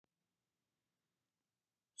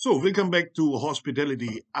So, welcome back to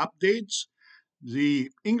Hospitality Updates, the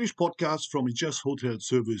English podcast from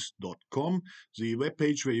itsjusthotelservice.com, the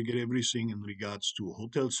webpage where you get everything in regards to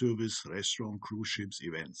hotel service, restaurant, cruise ships,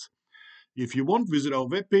 events. If you want, visit our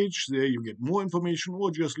webpage. There you get more information or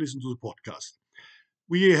just listen to the podcast.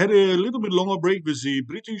 We had a little bit longer break with the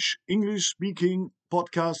British English speaking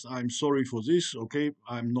podcast. I'm sorry for this. Okay,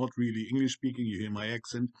 I'm not really English speaking. You hear my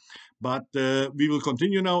accent. But we will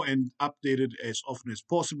continue now and update it as often as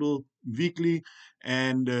possible, weekly,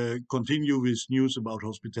 and continue with news about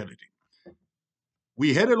hospitality.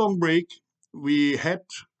 We had a long break. We had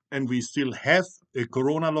and we still have a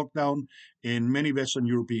corona lockdown in many Western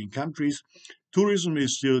European countries. Tourism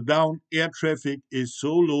is still down, air traffic is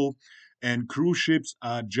so low, and cruise ships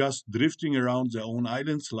are just drifting around their own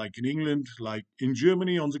islands, like in England, like in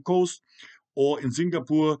Germany on the coast, or in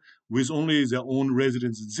Singapore with only their own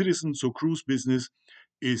residents and citizens. So, cruise business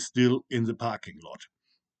is still in the parking lot.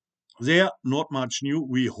 There, not much new.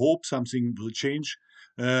 We hope something will change.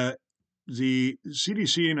 Uh, the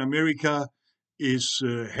CDC in America is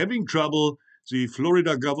having trouble. The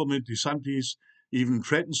Florida government, DeSantis, even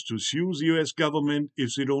threatens to sue the US government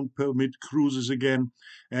if they don't permit cruises again.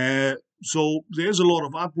 So there's a lot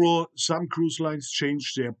of uproar. Some cruise lines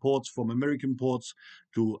changed their ports from American ports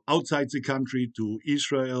to outside the country, to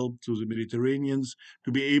Israel, to the Mediterraneans,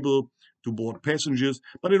 to be able to board passengers.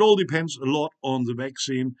 But it all depends a lot on the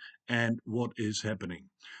vaccine and what is happening.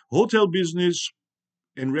 Hotel business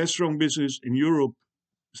and restaurant business in Europe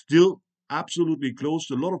still absolutely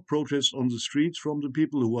closed. A lot of protests on the streets from the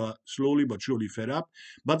people who are slowly but surely fed up.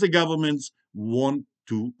 But the governments want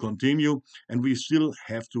to continue, and we still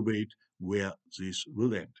have to wait where this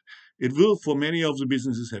will end. It will, for many of the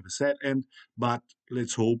businesses, have a sad end, but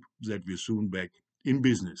let's hope that we're soon back in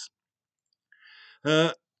business.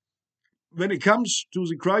 Uh, when it comes to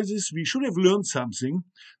the crisis, we should have learned something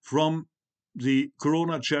from the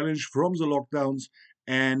Corona challenge, from the lockdowns,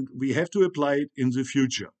 and we have to apply it in the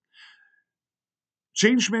future.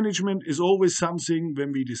 Change management is always something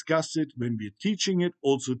when we discuss it, when we're teaching it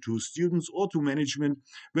also to students or to management,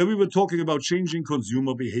 where we were talking about changing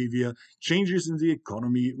consumer behavior, changes in the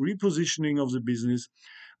economy, repositioning of the business.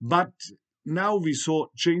 But now we saw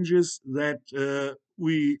changes that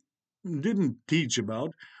we didn't teach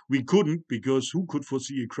about. We couldn't, because who could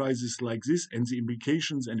foresee a crisis like this and the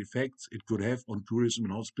implications and effects it could have on tourism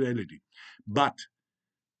and hospitality? But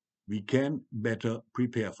we can better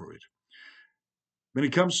prepare for it. When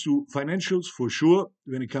it comes to financials, for sure,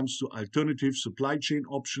 when it comes to alternative supply chain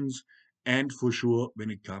options, and for sure, when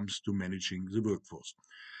it comes to managing the workforce.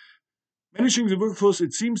 Managing the workforce,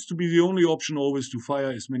 it seems to be the only option always to fire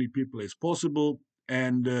as many people as possible.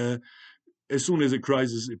 And as soon as a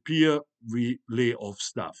crisis appears, we lay off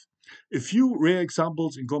staff. A few rare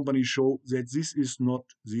examples in companies show that this is not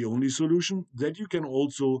the only solution, that you can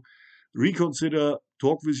also reconsider,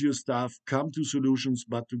 talk with your staff, come to solutions,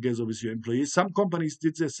 but together with your employees. Some companies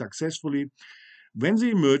did this successfully. When they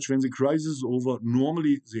emerge, when the crisis is over,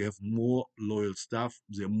 normally they have more loyal staff,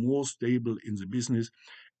 they're more stable in the business,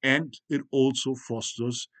 and it also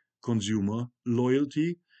fosters consumer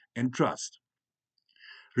loyalty and trust.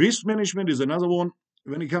 Risk management is another one.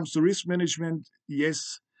 When it comes to risk management,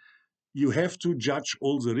 yes, you have to judge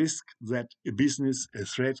all the risk that a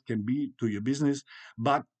threat can be to your business.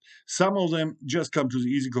 But some of them just come to the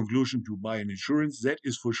easy conclusion to buy an insurance. That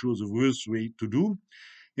is for sure the worst way to do.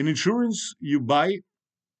 In insurance, you buy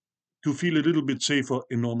to feel a little bit safer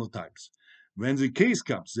in normal times. When the case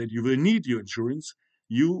comes that you will need your insurance,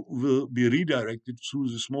 you will be redirected through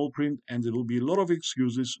the small print, and there will be a lot of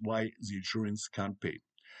excuses why the insurance can't pay.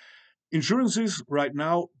 Insurances right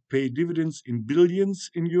now pay dividends in billions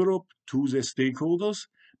in Europe to their stakeholders,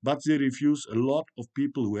 but they refuse a lot of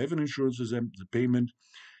people who have an insurance with them the payment,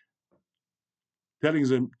 telling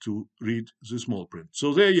them to read the small print.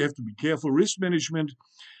 So there you have to be careful. Risk management,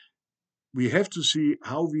 we have to see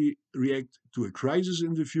how we react to a crisis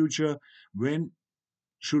in the future. When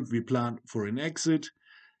should we plan for an exit?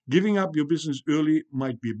 Giving up your business early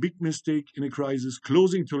might be a big mistake in a crisis.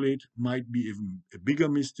 Closing too late might be even a bigger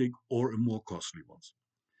mistake or a more costly one.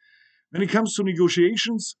 When it comes to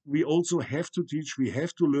negotiations, we also have to teach, we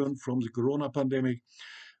have to learn from the corona pandemic.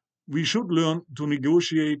 We should learn to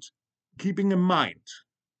negotiate, keeping in mind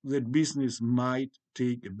that business might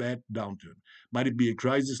take a bad downturn. Might it be a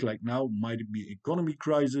crisis like now? Might it be economic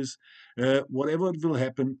crisis? Whatever it will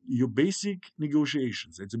happen, your basic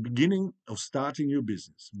negotiations at the beginning of starting your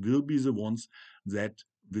business will be the ones that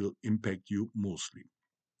will impact you mostly.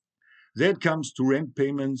 That comes to rent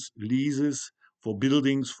payments, leases for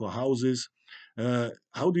buildings, for houses.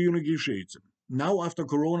 How do you negotiate them? Now, after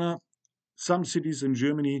Corona, some cities in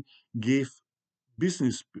Germany gave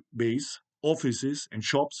business base, offices, and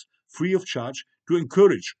shops free of charge to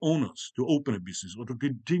encourage owners to open a business or to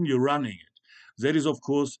continue running it. That is, of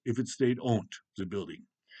course, if it's state owned, the building.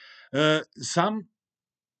 Some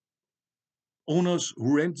owners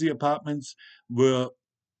who rent the apartments were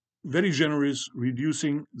very generous,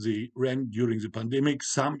 reducing the rent during the pandemic.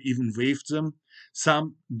 Some even waived them.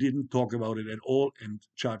 Some didn't talk about it at all and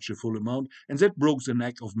charged the full amount. And that broke the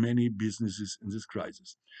neck of many businesses in this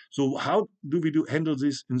crisis. So, how do we handle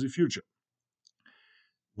this in the future?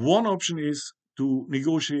 One option is to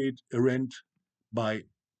negotiate a rent by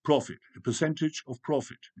profit, a percentage of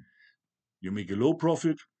profit. You make a low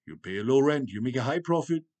profit, you pay a low rent. You make a high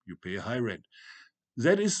profit, you pay a high rent.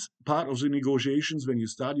 That is part of the negotiations when you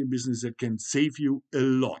start your business that can save you a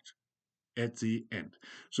lot at the end.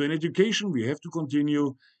 So in education, we have to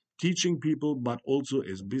continue teaching people, but also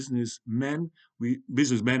as businessmen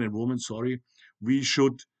and women, sorry, we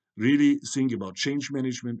should really think about change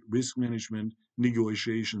management, risk management,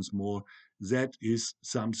 negotiations more. That is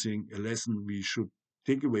something, a lesson we should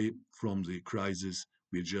take away from the crisis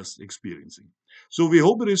we're just experiencing. So we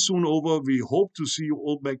hope it is soon over. We hope to see you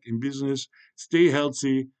all back in business. Stay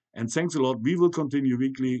healthy. And thanks a lot. We will continue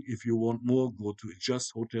weekly. If you want more, go to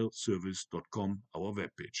justhotelservice.com, our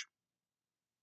webpage.